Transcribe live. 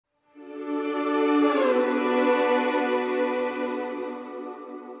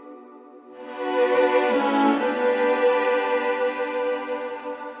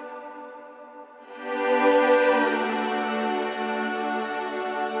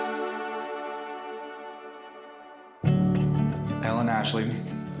Ashley.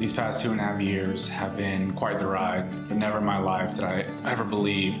 These past 2.5 years have been quite the ride, but never in my life did I ever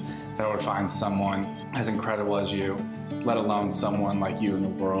believe that I would find someone as incredible as you, let alone someone like you in the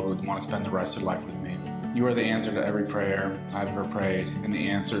world who would want to spend the rest of their life with me. You are the answer to every prayer I've ever prayed and the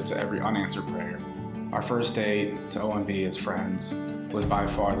answer to every unanswered prayer. Our first date to OMB as friends was by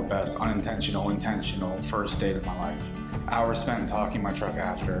far the best intentional first date of my life. Hours spent talking in my truck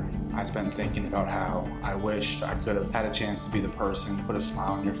after, I spent thinking about how I wished I could have had a chance to be the person to put a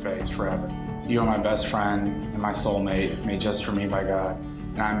smile on your face forever. You are my best friend and my soulmate, made just for me by God,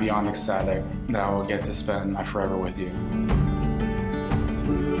 and I'm beyond ecstatic that I will get to spend my forever with you.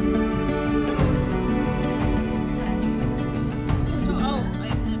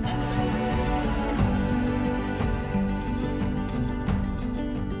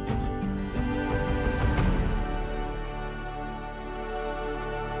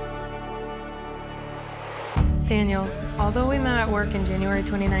 Daniel, although we met at work in January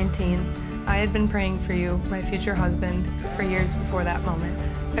 2019, I had been praying for you, my future husband, for years before that moment.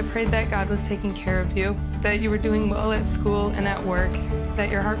 I prayed that God was taking care of you, that you were doing well at school and at work, that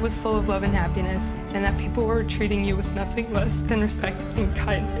your heart was full of love and happiness, and that people were treating you with nothing less than respect and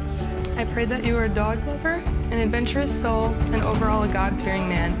kindness. I prayed that you were a dog lover, an adventurous soul, and overall a God-fearing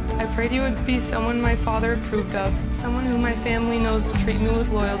man. I prayed you would be someone my father approved of, someone who my family knows will treat me with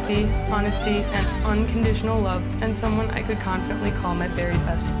loyalty, honesty, and unconditional love, and someone I could confidently call my very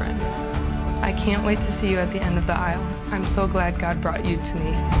best friend. I can't wait to see you at the end of the aisle. I'm so glad God brought you to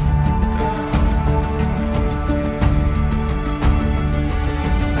me.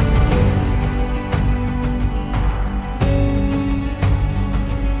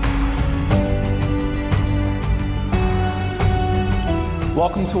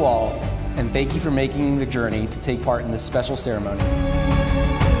 Welcome to all, and thank you for making the journey to take part in this special ceremony.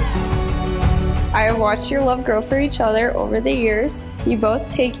 I have watched your love grow for each other over the years. You both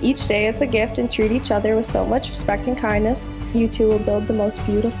take each day as a gift and treat each other with so much respect and kindness. You two will build the most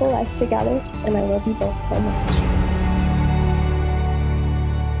beautiful life together, and I love you both so much.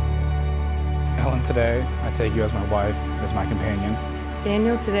 Ellen, today I take you as my wife, as my companion.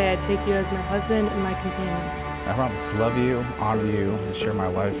 Daniel, today I take you as my husband and my companion. I promise to love you, honor you, and share my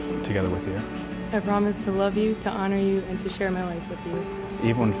life together with you. I promise to love you, to honor you, and to share my life with you.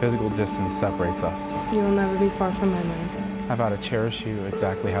 Even when physical distance separates us. You will never be far from my mind. I vow to cherish you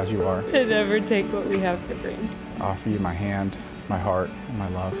exactly as you are. And never take what we have for granted. I offer you my hand, my heart, and my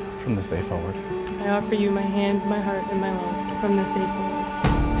love from this day forward. I offer you my hand, my heart, and my love from this day forward.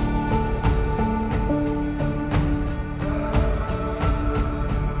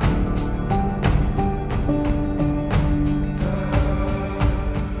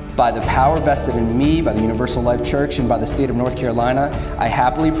 By the power vested in me by the Universal Life Church and by the state of North Carolina, I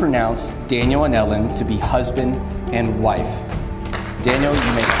happily pronounce Daniel and Ellen to be husband and wife. Daniel,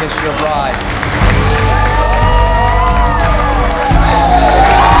 you may kiss your bride.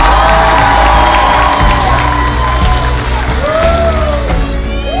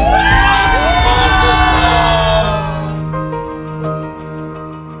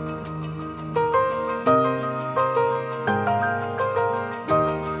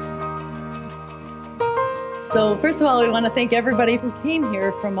 So first of all, we want to thank everybody who came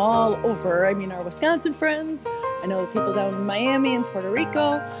here from all over. I mean, our Wisconsin friends, I know people down in Miami and Puerto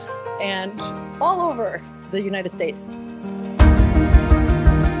Rico, and all over the United States.